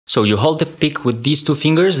So you hold the pick with these two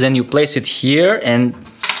fingers, then you place it here and...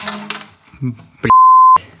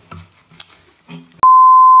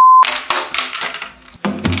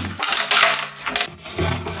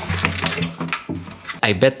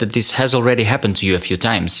 I bet that this has already happened to you a few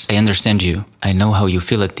times. I understand you. I know how you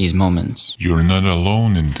feel at these moments. You're not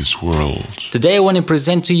alone in this world. Today I want to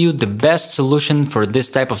present to you the best solution for this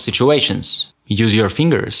type of situations. Use your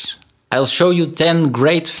fingers. I'll show you 10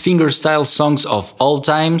 great fingerstyle songs of all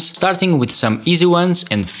times, starting with some easy ones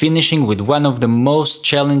and finishing with one of the most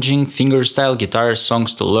challenging fingerstyle guitar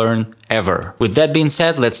songs to learn ever. With that being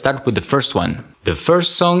said, let's start with the first one. The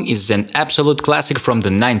first song is an absolute classic from the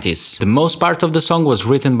 90s. The most part of the song was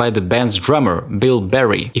written by the band's drummer, Bill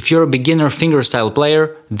Berry. If you're a beginner fingerstyle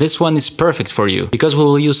player, this one is perfect for you, because we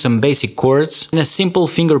will use some basic chords in a simple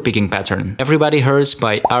finger picking pattern. Everybody Hurts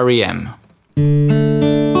by R.E.M.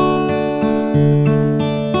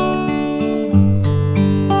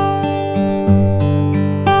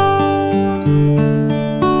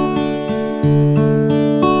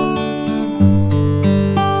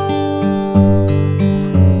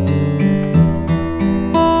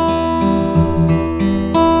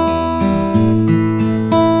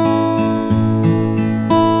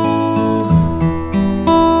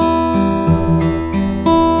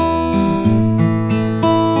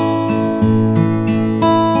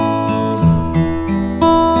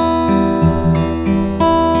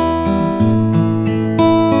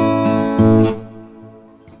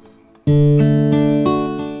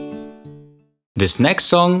 This next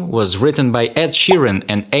song was written by Ed Sheeran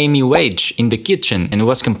and Amy Wage in the kitchen and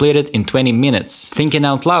was completed in 20 minutes. Thinking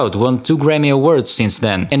Out Loud won 2 Grammy Awards since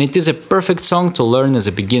then, and it is a perfect song to learn as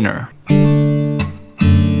a beginner.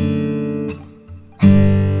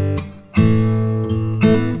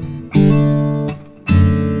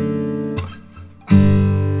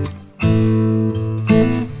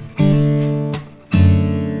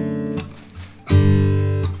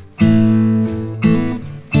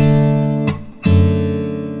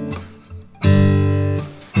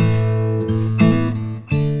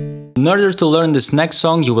 In order to learn this next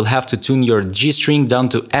song, you will have to tune your G string down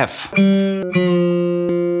to F.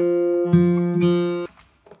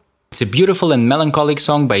 It's a beautiful and melancholic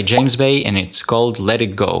song by James Bay and it's called Let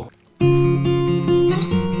It Go.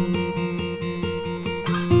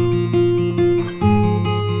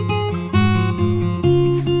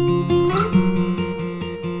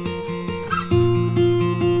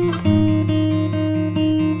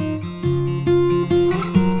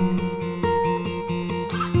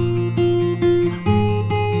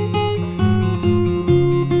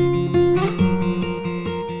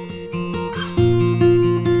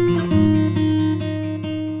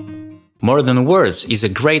 More Than Words is a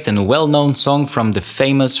great and well-known song from the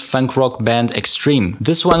famous funk rock band Extreme.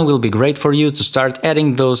 This one will be great for you to start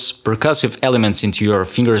adding those percussive elements into your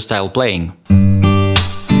fingerstyle playing.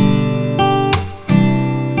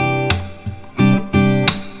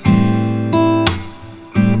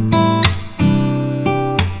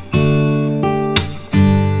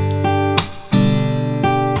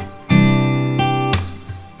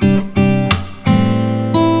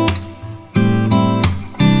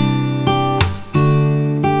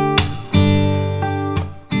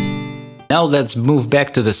 Now let's move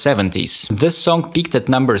back to the 70s. This song peaked at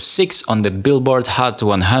number 6 on the Billboard Hot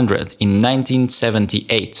 100 in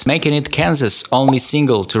 1978, making it Kansas' only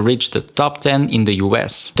single to reach the top 10 in the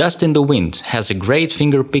US. Dust in the Wind has a great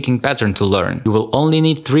finger picking pattern to learn. You will only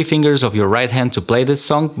need 3 fingers of your right hand to play this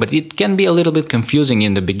song, but it can be a little bit confusing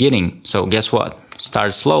in the beginning, so guess what?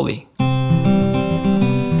 Start slowly.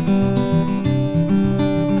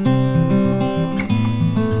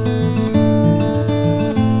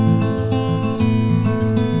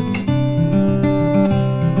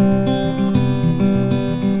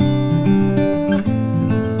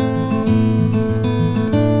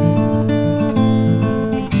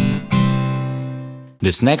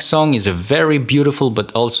 This next song is a very beautiful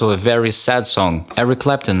but also a very sad song. Eric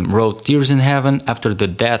Clapton wrote Tears in Heaven after the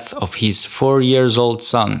death of his 4-year-old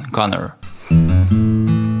son, Connor.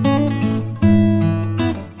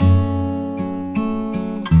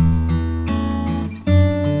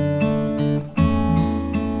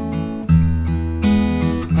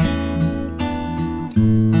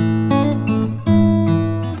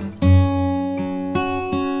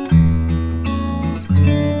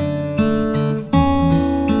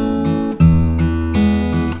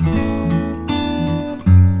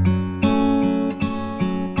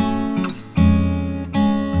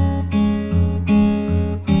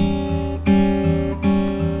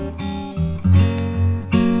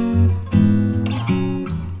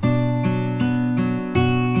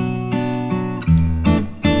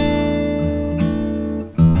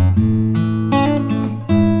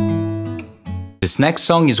 This next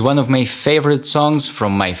song is one of my favorite songs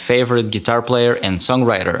from my favorite guitar player and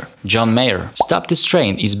songwriter, John Mayer. Stop This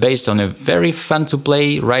Train is based on a very fun to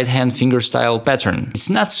play right-hand fingerstyle pattern. It's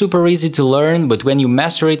not super easy to learn, but when you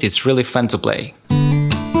master it, it's really fun to play.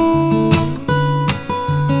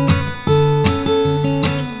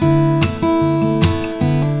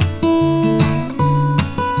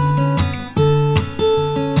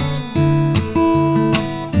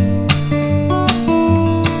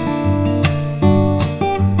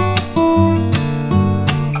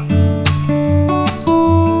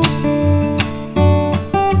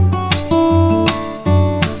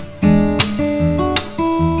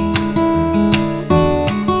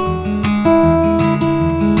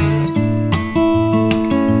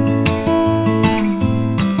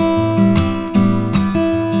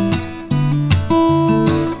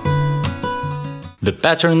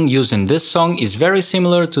 The pattern used in this song is very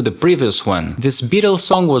similar to the previous one. This Beatles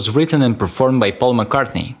song was written and performed by Paul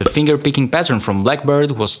McCartney. The finger-picking pattern from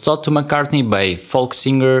Blackbird was taught to McCartney by folk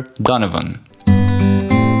singer Donovan.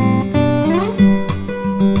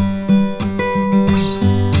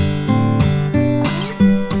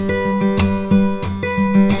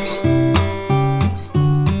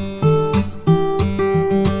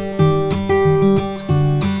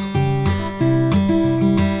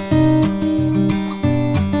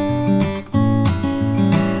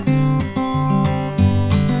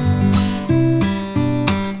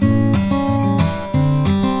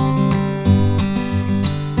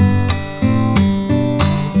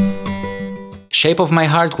 Shape of My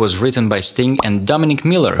Heart was written by Sting and Dominic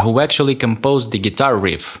Miller, who actually composed the guitar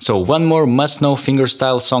riff. So one more must-know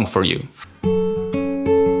fingerstyle song for you.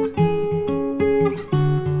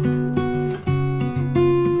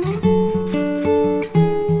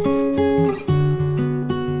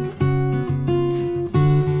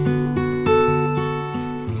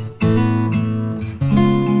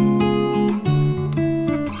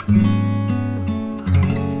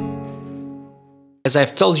 As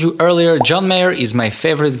I've told you earlier, John Mayer is my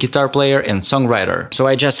favorite guitar player and songwriter, so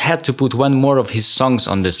I just had to put one more of his songs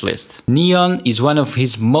on this list. Neon is one of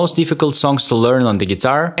his most difficult songs to learn on the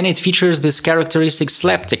guitar, and it features this characteristic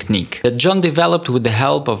slap technique that John developed with the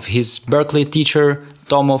help of his Berklee teacher,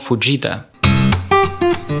 Tomo Fujita.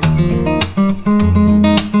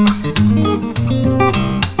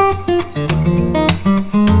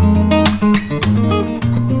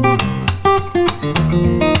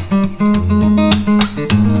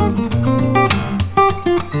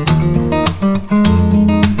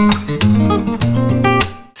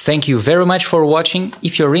 Thank you very much for watching.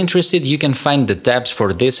 If you're interested, you can find the tabs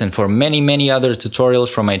for this and for many other tutorials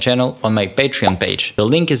from my channel on my Patreon page. The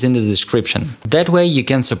link is in the description. That way you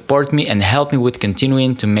can support me and help me with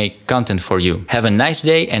continuing to make content for you. Have a nice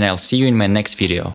day and I'll see you in my next video.